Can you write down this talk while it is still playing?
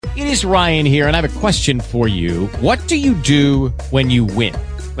It is Ryan here, and I have a question for you. What do you do when you win?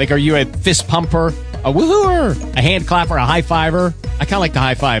 Like, are you a fist pumper, a woohooer, a hand clapper, a high fiver? I kind of like the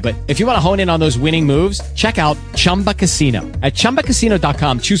high five, but if you want to hone in on those winning moves, check out Chumba Casino. At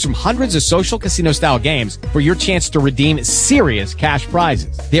ChumbaCasino.com, choose from hundreds of social casino-style games for your chance to redeem serious cash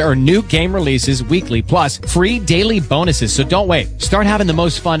prizes. There are new game releases weekly, plus free daily bonuses. So don't wait. Start having the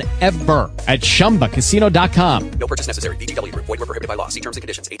most fun ever at ChumbaCasino.com. No purchase necessary. VGW. Void where prohibited by law. See terms and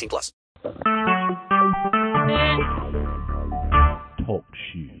conditions. 18+. Talk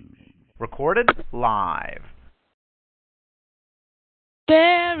shoes. Recorded live.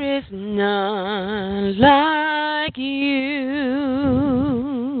 There is none like you.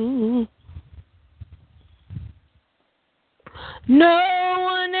 No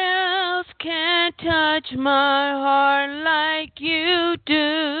one else can touch my heart like you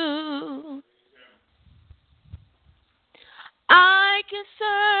do. I can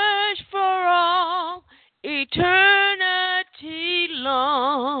search for all eternity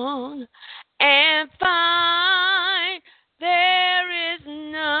long and find there is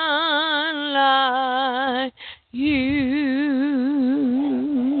none like you.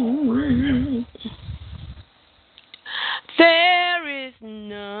 There is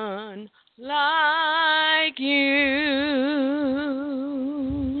none like you.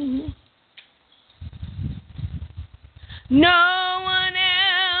 No one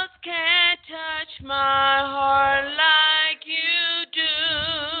else can touch my heart like you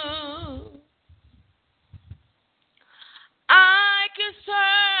do. I can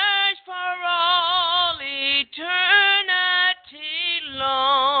search for all eternity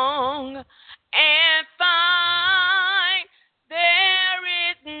long and find there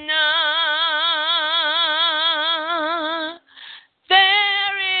is none.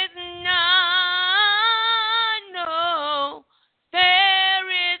 There is none, no, there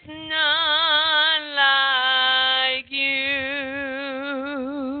is none like you.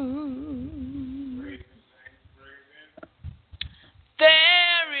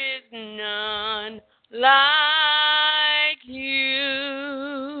 There is none like you.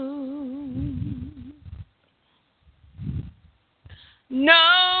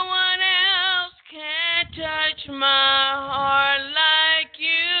 No one else can touch my heart like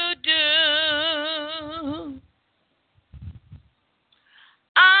you do.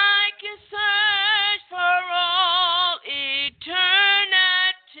 I can search for all eternity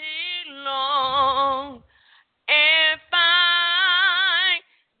long and find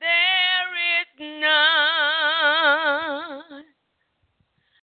there is none.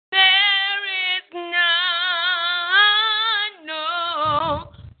 There is none,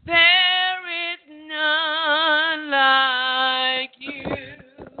 no, there is none like you.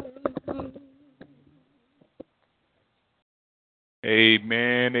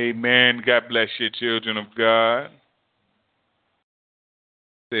 Amen, amen. God bless you, children of God.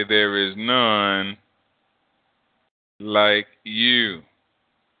 Say, there is none like you.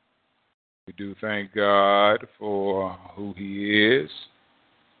 We do thank God for who He is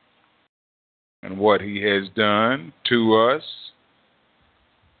and what He has done to us,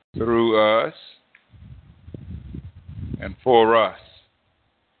 through us, and for us.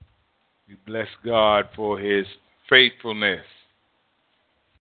 We bless God for His faithfulness,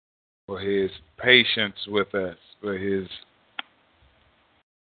 for His patience with us, for His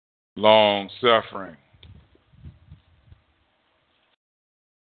long suffering.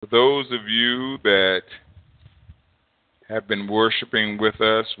 For those of you that have been worshiping with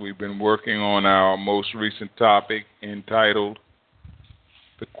us, we've been working on our most recent topic entitled,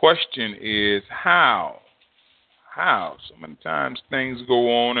 The Question Is, How? How? So many times things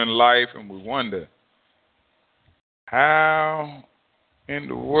go on in life and we wonder, how in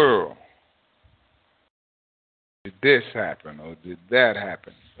the world did this happen or did that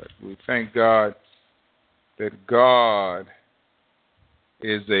happen? But we thank God that God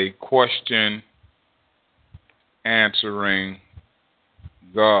is a question answering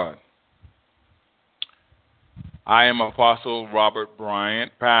God. I am Apostle Robert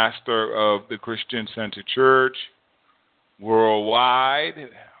Bryant, pastor of the Christian Center Church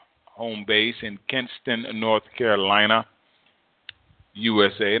worldwide, home base in Kinston, North Carolina,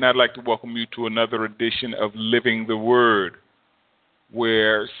 USA. And I'd like to welcome you to another edition of Living the Word,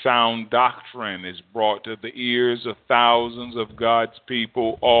 where sound doctrine is brought to the ears of thousands of God's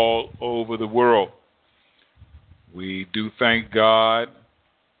people all over the world. We do thank God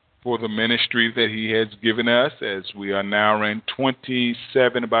for the ministry that He has given us, as we are now in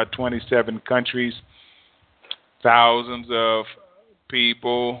about 27 countries, thousands of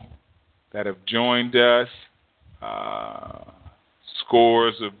people that have joined us,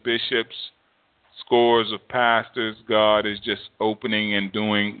 scores of bishops, scores of pastors. God is just opening and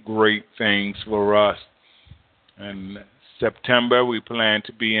doing great things for us. In September, we plan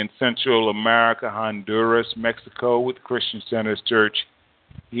to be in Central America, Honduras, Mexico with Christian Centers Church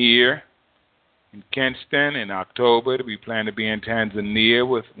here in Kinston. In October, we plan to be in Tanzania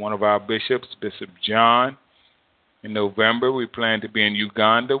with one of our bishops, Bishop John. In November, we plan to be in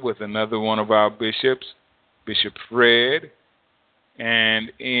Uganda with another one of our bishops, Bishop Fred.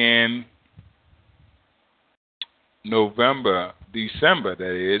 And in December,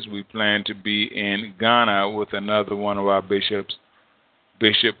 that is, we plan to be in Ghana with another one of our bishops,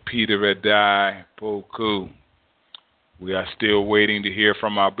 Bishop Peter Adai Poku. We are still waiting to hear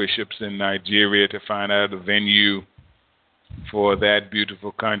from our bishops in Nigeria to find out a venue for that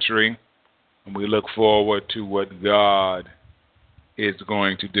beautiful country. And we look forward to what God is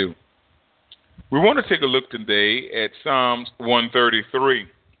going to do. We want to take a look today at Psalms 133.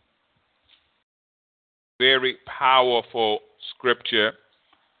 Very powerful scripture.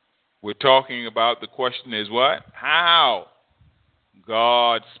 We're talking about, the question is what? How?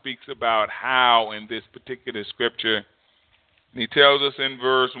 God speaks about how in this particular scripture. And he tells us in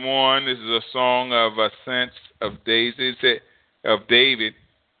verse 1, this is a song of ascents of David.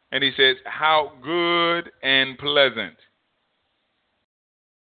 And he says, how good and pleasant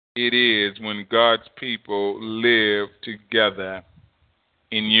it is when God's people live together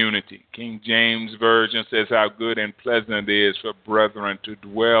in unity. King James Version says how good and pleasant it is for brethren to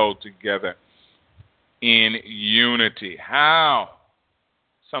dwell together in unity. How?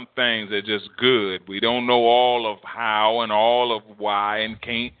 Some things are just good. We don't know all of how and all of why and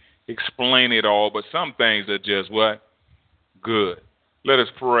can't explain it all, but some things are just what? Good. Let us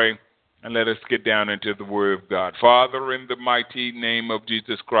pray and let us get down into the Word of God. Father, in the mighty name of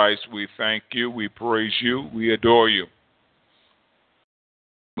Jesus Christ, we thank you, we praise you, we adore you.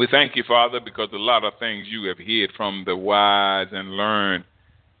 We thank you, Father, because a lot of things you have hid from the wise and learned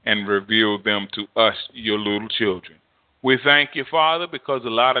and revealed them to us, your little children. We thank you, Father, because a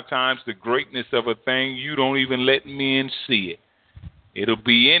lot of times the greatness of a thing, you don't even let men see it. It'll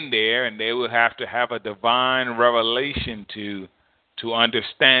be in there, and they will have to have a divine revelation to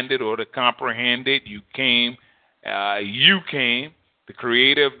understand it or to comprehend it. You came, the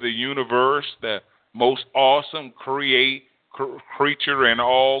creator of the universe, the most awesome creature in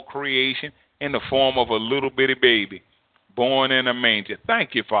all creation, in the form of a little bitty baby born in a manger.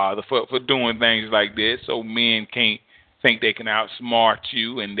 Thank you, Father, for doing things like this so men can't think they can outsmart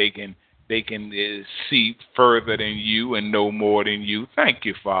you and they can see further than you and know more than you. Thank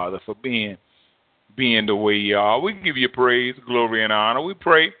you, Father, for being the way you are. We give you praise, glory, and honor. We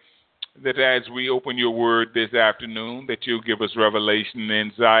pray that as we open your word this afternoon, that you'll give us revelation and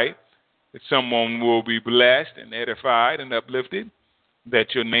insight, that someone will be blessed and edified and uplifted,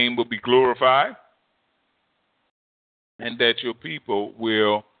 that your name will be glorified, and that your people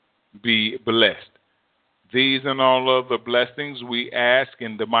will be blessed. These and all other blessings we ask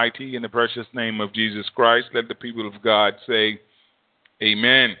in the mighty and the precious name of Jesus Christ. Let the people of God say,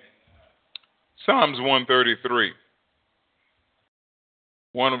 amen. Psalms 133,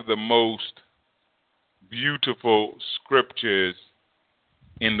 one of the most beautiful scriptures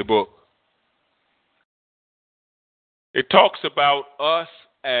in the book. It talks about us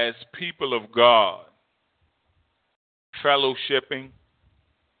as people of God, fellowshipping,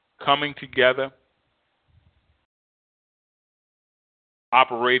 coming together,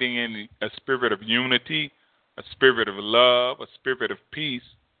 operating in a spirit of unity, a spirit of love, a spirit of peace.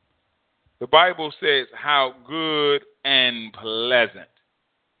 The Bible says how good and pleasant.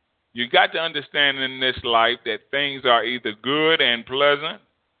 You got to understand in this life that things are either good and pleasant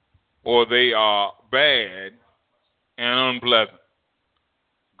or they are bad and unpleasant.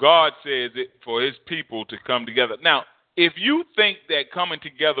 God says it for his people to come together. Now, if you think that coming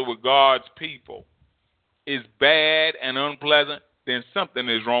together with God's people is bad and unpleasant, then something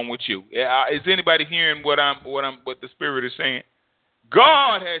is wrong with you. Is anybody hearing what the Spirit is saying?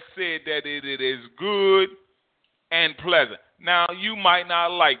 God has said that it is good and pleasant. Now, you might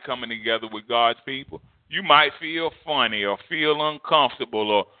not like coming together with God's people. You might feel funny or feel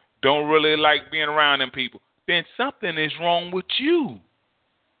uncomfortable or don't really like being around them people. Then something is wrong with you.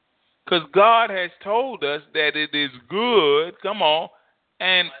 Because God has told us that it is good,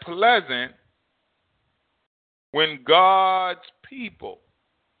 and pleasant when God's people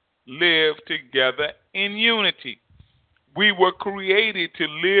live together in unity. We were created to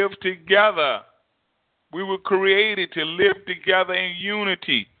live together. We were created to live together in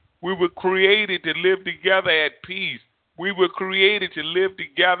unity. We were created to live together at peace. We were created to live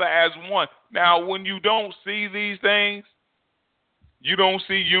together as one. Now, when you don't see these things, you don't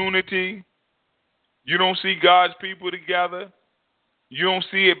see unity, you don't see God's people together, you don't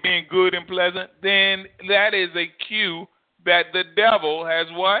see it being good and pleasant, then that is a cue that the devil has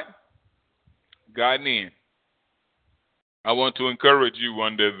what? Gotten in. I want to encourage you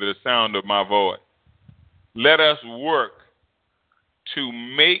under the sound of my voice. Let us work to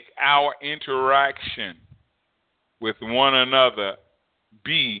make our interaction with one another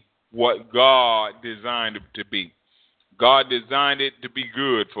be what God designed it to be. God designed it to be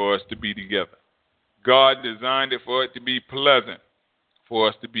good for us to be together. God designed it for it to be pleasant for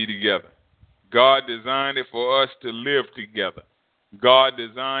us to be together. God designed it for us to live together. God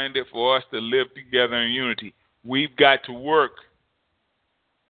designed it for us to live together in unity. We've got to work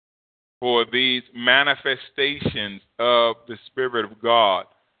for these manifestations of the Spirit of God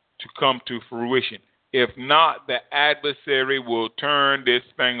to come to fruition. If not, the adversary will turn this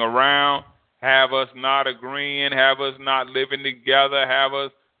thing around, have us not agreeing, have us not living together, have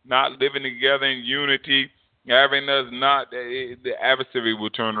us not living together in unity, having us not, the adversary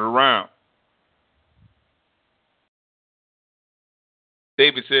will turn it around.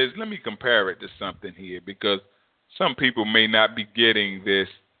 David says, let me compare it to something here, because some people may not be getting this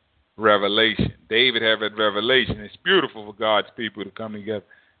revelation. David had a revelation. It's beautiful for God's people to come together.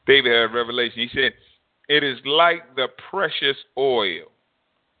 David had a revelation. He said, it is like the precious oil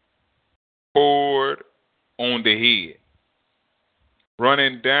poured on the head,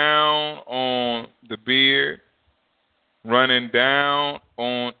 running down on the beard, running down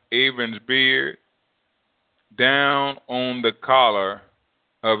on Aaron's beard, down on the collar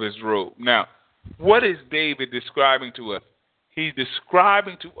of his robe. Now, what is David describing to us? He's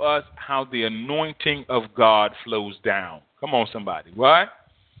describing to us how the anointing of God flows down. Come on, somebody. What?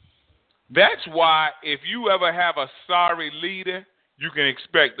 That's why if you ever have a sorry leader, you can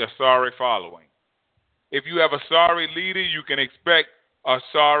expect a sorry following. If you have a sorry leader, you can expect a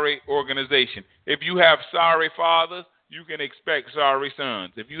sorry organization. If you have sorry fathers, you can expect sorry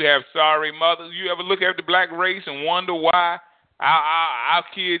sons. If you have sorry mothers, you ever look at the black race and wonder why our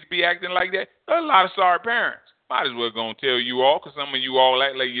kids be acting like that? There's a lot of sorry parents. Might as well go and tell you all, because some of you all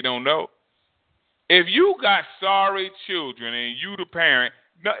act like you don't know. If you got sorry children and you the parent,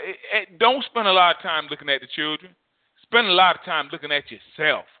 don't spend a lot of time looking at the children. Spend a lot of time looking at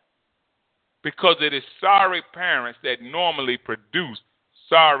yourself, because it is sorry parents that normally produce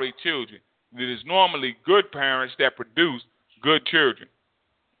sorry children. It is normally good parents that produce good children.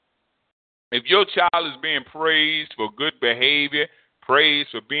 If your child is being praised for good behavior, praised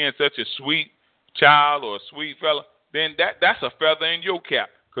for being such a sweet child or a sweet fella, then that's a feather in your cap,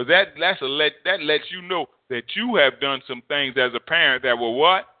 because that lets you know that you have done some things as a parent that were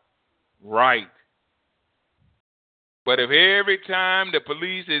what? Right. But if every time the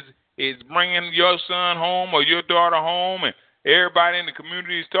police is bringing your son home or your daughter home, and everybody in the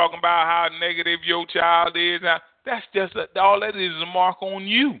community is talking about how negative your child is, that's just all that is a mark on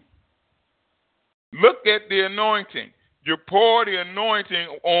you. Look at the anointing. You pour the anointing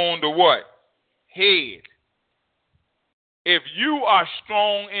on the what? Head. If you are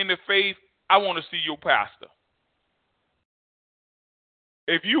strong in the faith, I want to see your pastor.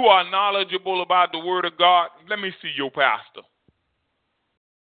 If you are knowledgeable about the Word of God, let me see your pastor.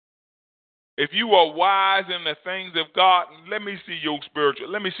 If you are wise in the things of God, let me see your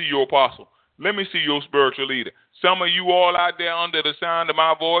apostle. Let me see your spiritual leader. Some of you all out there under the sound of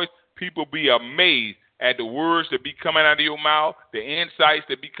my voice, people be amazed at the words that be coming out of your mouth, the insights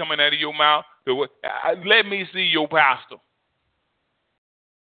that be coming out of your mouth. Let me see your pastor.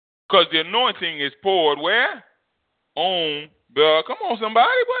 Because the anointing is poured where? On the, come on somebody,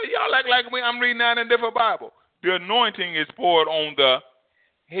 but y'all act like I'm reading out in a different Bible. The anointing is poured on the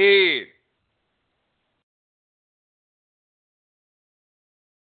head.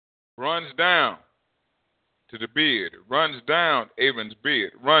 Runs down to the beard, runs down Aaron's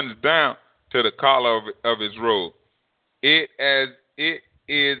beard, runs down to the collar of his robe. It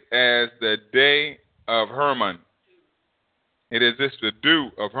is as the day of Hermon. It is as the dew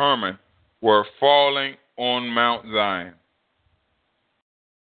of Hermon were falling on Mount Zion.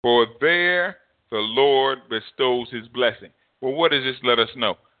 For there the Lord bestows his blessing. Well, what does this let us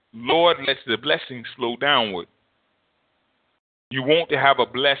know? Lord lets the blessings flow downward. You want to have a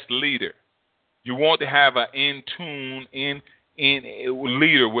blessed leader. You want to have an in-tune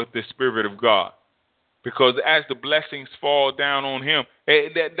leader with the Spirit of God. Because as the blessings fall down on him,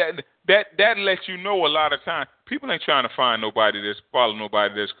 that lets you know a lot of times people ain't trying to follow nobody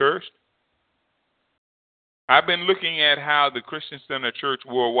that's cursed. I've been looking at how the Christian Center Church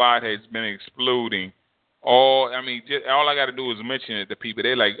worldwide has been exploding. All I got to do is mention it to people.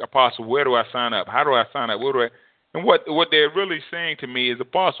 They're like, Apostle, where do I sign up? How do I sign up? And what they're really saying to me is,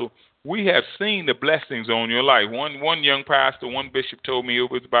 Apostle, we have seen the blessings on your life. One young pastor, one bishop told me, it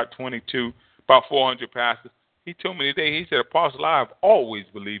was about 400 pastors. He told me today, he said, Apostle, I have always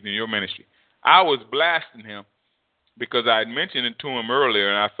believed in your ministry. I was blasting him because I had mentioned it to him earlier,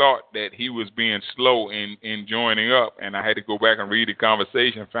 and I thought that he was being slow in joining up, and I had to go back and read the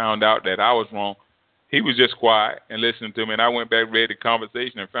conversation, found out that I was wrong. He was just quiet and listening to me, and I went back, read the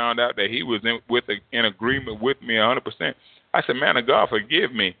conversation, and found out that he was in agreement with me 100%. I said, man of God,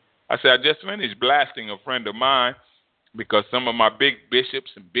 forgive me. I said, I just finished blasting a friend of mine because some of my big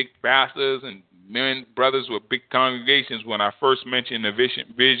bishops and big pastors and men, brothers with big congregations, when I first mentioned the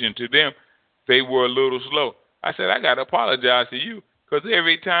vision to them, they were a little slow. I said, I got to apologize to you because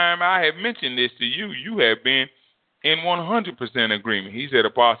every time I have mentioned this to you, you have been in 100% agreement. He said,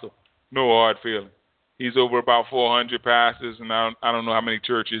 Apostle, no hard feeling. He's over about 400 pastors, and I don't know how many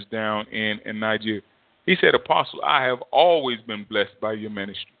churches down in Nigeria. He said, Apostle, I have always been blessed by your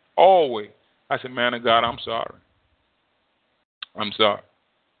ministry. Always. I said, man of God, I'm sorry. I'm sorry.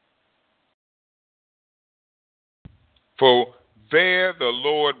 For there the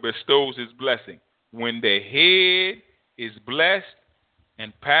Lord bestows his blessing. When the head is blessed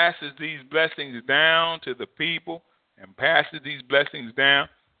and passes these blessings down to the people and passes these blessings down,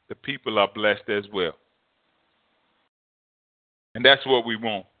 the people are blessed as well. And that's what we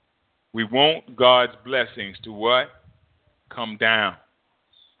want. We want God's blessings to what? Come down,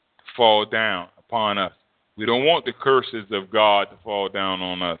 to fall down upon us. We don't want the curses of God to fall down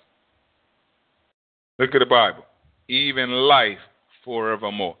on us. Look at the Bible. Even life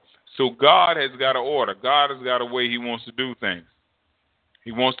forevermore. So God has got an order. God has got a way he wants to do things.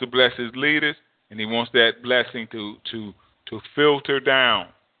 He wants to bless his leaders, and he wants that blessing to filter down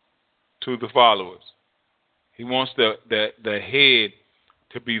to the followers. He wants the head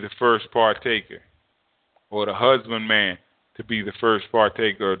to be the first partaker, or the husbandman to be the first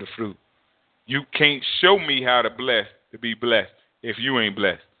partaker of the fruit. You can't show me how to be blessed if you ain't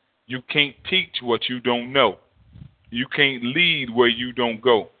blessed. You can't teach what you don't know. You can't lead where you don't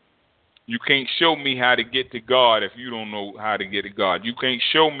go. You can't show me how to get to God if you don't know how to get to God. You can't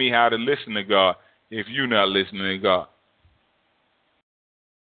show me how to listen to God if you're not listening to God.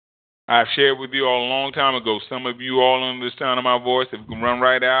 I've shared with you all a long time ago. Some of you all under the sound of my voice have run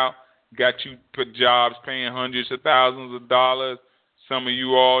right out, got you put jobs paying hundreds of thousands of dollars. Some of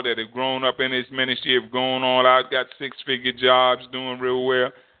you all that have grown up in this ministry have gone all out, got six-figure jobs, doing real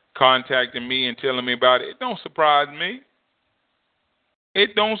well, contacting me and telling me about it. It don't surprise me.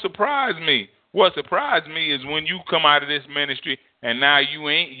 It don't surprise me. What surprised me is when you come out of this ministry and now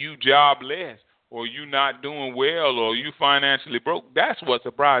you jobless, or you not doing well, or you financially broke. That's what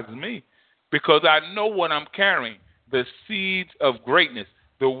surprises me, because I know what I'm carrying, the seeds of greatness.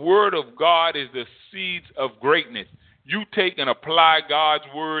 The word of God is the seeds of greatness. You take and apply God's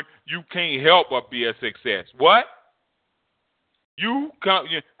word, you can't help but be a success. What?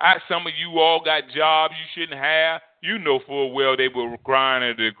 Some of you all got jobs you shouldn't have. You know full well they were requiring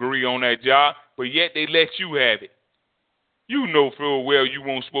a degree on that job, but yet they let you have it. You know full well you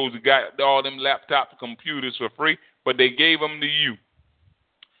weren't supposed to got all them laptop computers for free, but they gave them to you.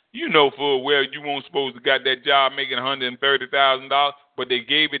 You know full well you weren't supposed to got that job making $130,000, but they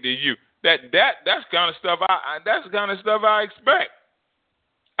gave it to you. That's kind of stuff I expect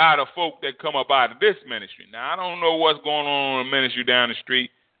out of folk that come up out of this ministry. Now I don't know what's going on in the ministry down the street.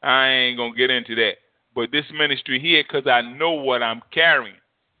 I ain't gonna get into that. But this ministry here, because I know what I'm carrying.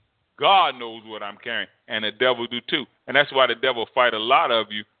 God knows what I'm carrying, and the devil do too. And that's why the devil fight a lot of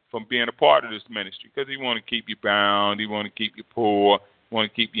you from being a part of this ministry, because he want to keep you bound, he want to keep you poor, he want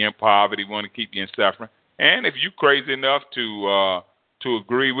to keep you in poverty, he want to keep you in suffering. And if you crazy enough to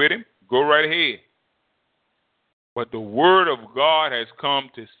agree with him, go right ahead. But the word of God has come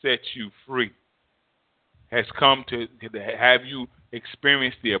to set you free, has come to have you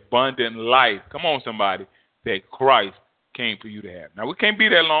experience the abundant life. Come on, somebody, that Christ came for you to have. Now, we can't be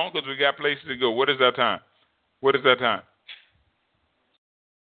that long because we got places to go. What is our time?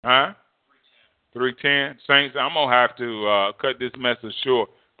 Huh? 3:10. Saints, I'm going to have to cut this message short.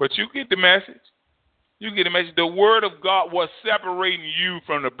 But you get the message. You get the message. The word of God, what's separating you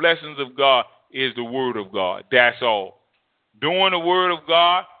from the blessings of God is the word of God. That's all. Doing the word of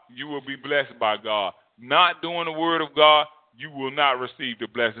God, you will be blessed by God. Not doing the word of God, you will not receive the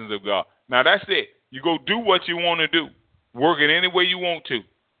blessings of God. Now, that's it. You go do what you want to do. Work it any way you want to.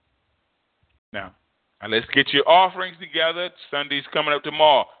 Now, let's get your offerings together. Sunday's coming up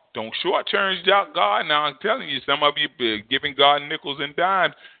tomorrow. Don't short-term God. Now, I'm telling you, some of you be giving God nickels and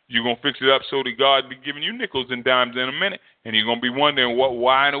dimes. You're going to fix it up so that God be giving you nickels and dimes in a minute. And you're going to be wondering,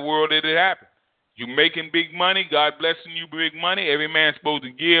 why in the world did it happen? You making big money, God blessing you big money. Every man's supposed to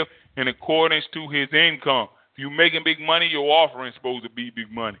give in accordance to his income. If you making big money, your offering supposed to be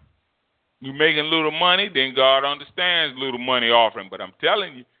big money. You making little money, then God understands little money offering. But I'm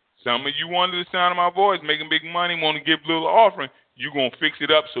telling you, some of you under the sound of my voice making big money, want to give little offering, you're going to fix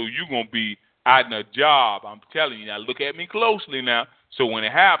it up so you're going to be out in a job. I'm telling you. Now look at me closely now. So when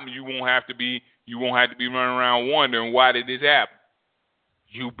it happens, you won't have to be running around wondering why did this happen.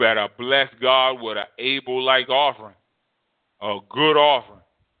 You better bless God with an Abel-like offering, a good offering.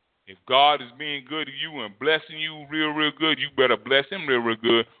 If God is being good to you and blessing you real, real good, you better bless him real, real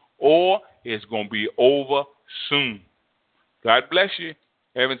good, or it's going to be over soon. God bless you.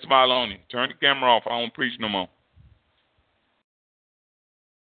 Heaven smile on you. Turn the camera off. I don't preach no more.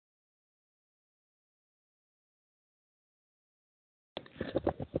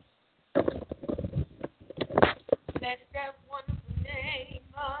 Bless that wonderful name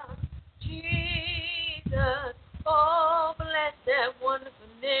of Jesus. Oh, bless that wonderful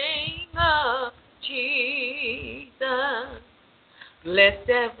name of Jesus. Bless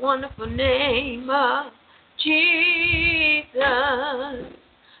that wonderful name of Jesus.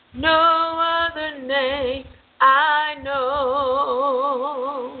 No other name I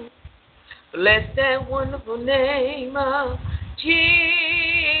know. Bless that wonderful name of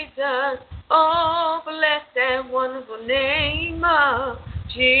Jesus. Oh, bless that wonderful name of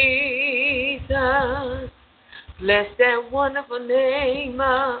Jesus. Bless that wonderful name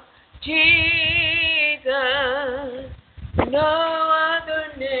of Jesus. No other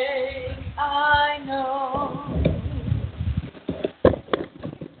name I know.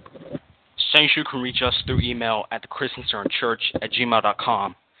 Saints, you can reach us through email at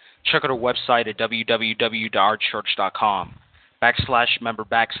thechristiancernchurch@gmail.com. Check out our website at www.ourchurch.com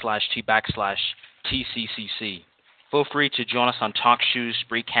 /member/t/TCCC. Feel free to join us on TalkShoe,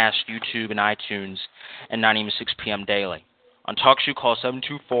 Spreecast, YouTube, and iTunes at 9 a.m. to 6 p.m. daily. On TalkShoe, call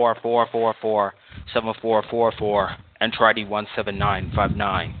 724-444-7444, enter ID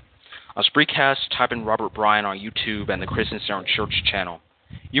 17959. On Spreecast, type in Robert Bryan on YouTube and the Christian Center Church channel.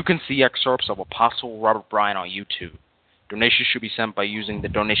 You can see excerpts of Apostle Robert Bryan on YouTube. Donations should be sent by using the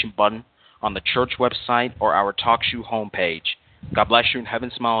donation button on the church website or our TalkShoe homepage. God bless you and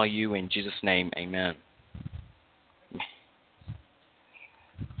heaven smile on you. In Jesus' name, amen.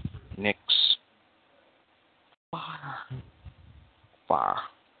 Nix. Fire. Fire.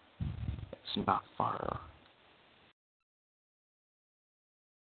 It's not fire.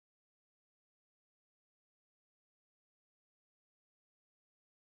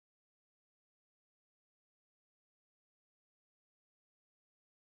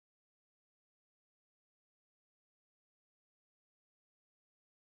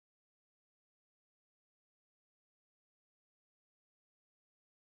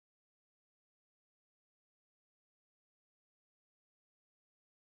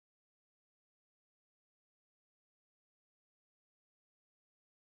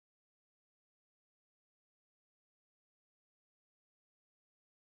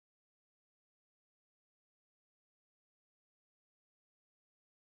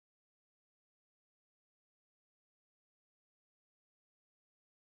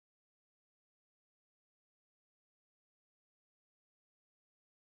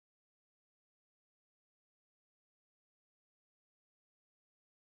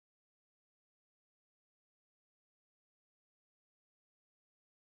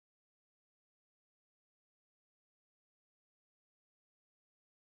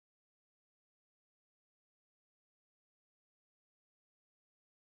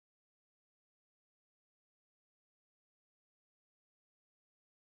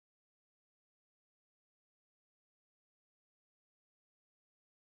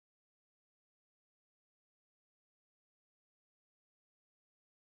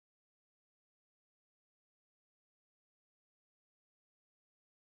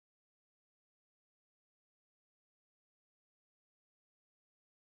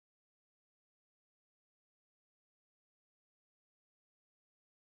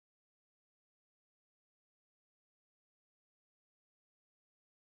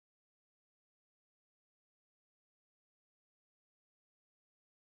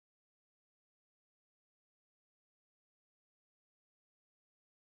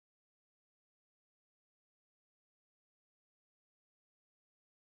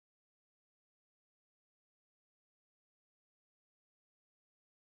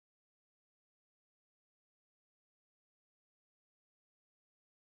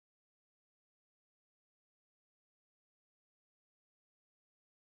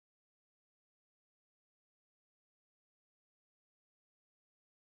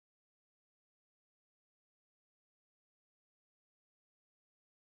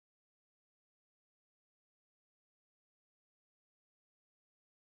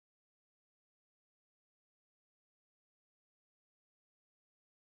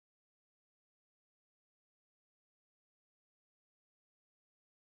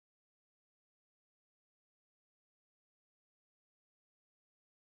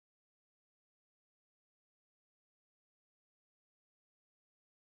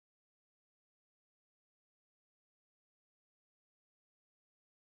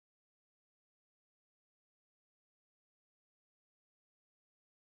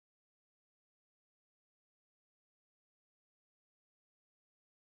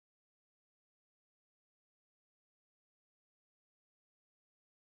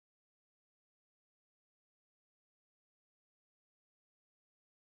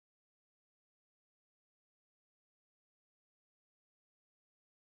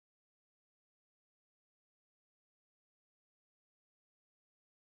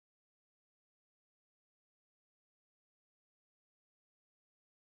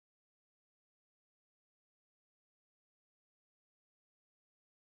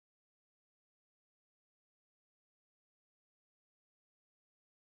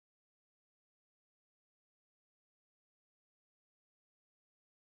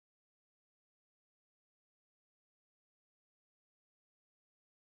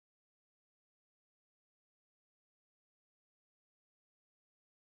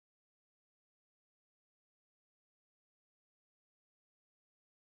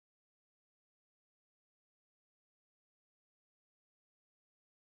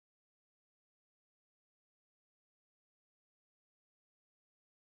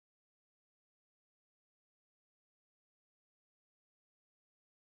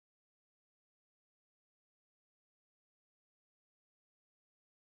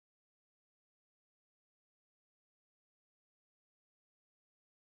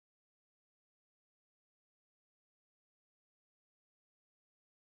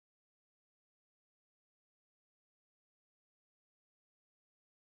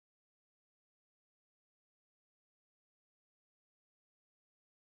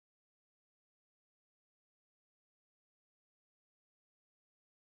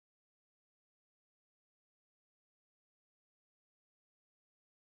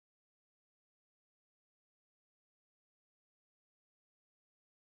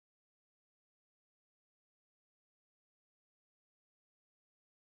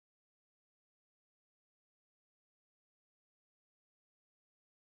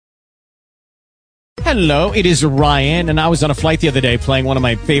 Hello, it is Ryan, and I was on a flight the other day playing one of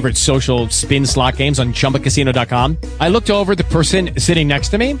my favorite social spin slot games on ChumbaCasino.com. I looked over at the person sitting next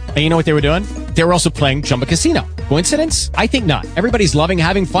to me, and you know what they were doing? They were also playing Chumba Casino. Coincidence? I think not. Everybody's loving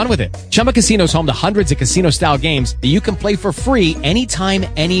having fun with it. Chumba Casino is home to hundreds of casino-style games that you can play for free anytime,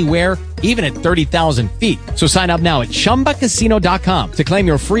 anywhere, even at 30,000 feet. So sign up now at ChumbaCasino.com to claim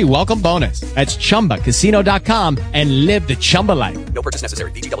your free welcome bonus. That's ChumbaCasino.com and live the Chumba life. No purchase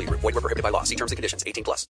necessary. VGW Group. Void where prohibited by law. See terms and conditions. 18+.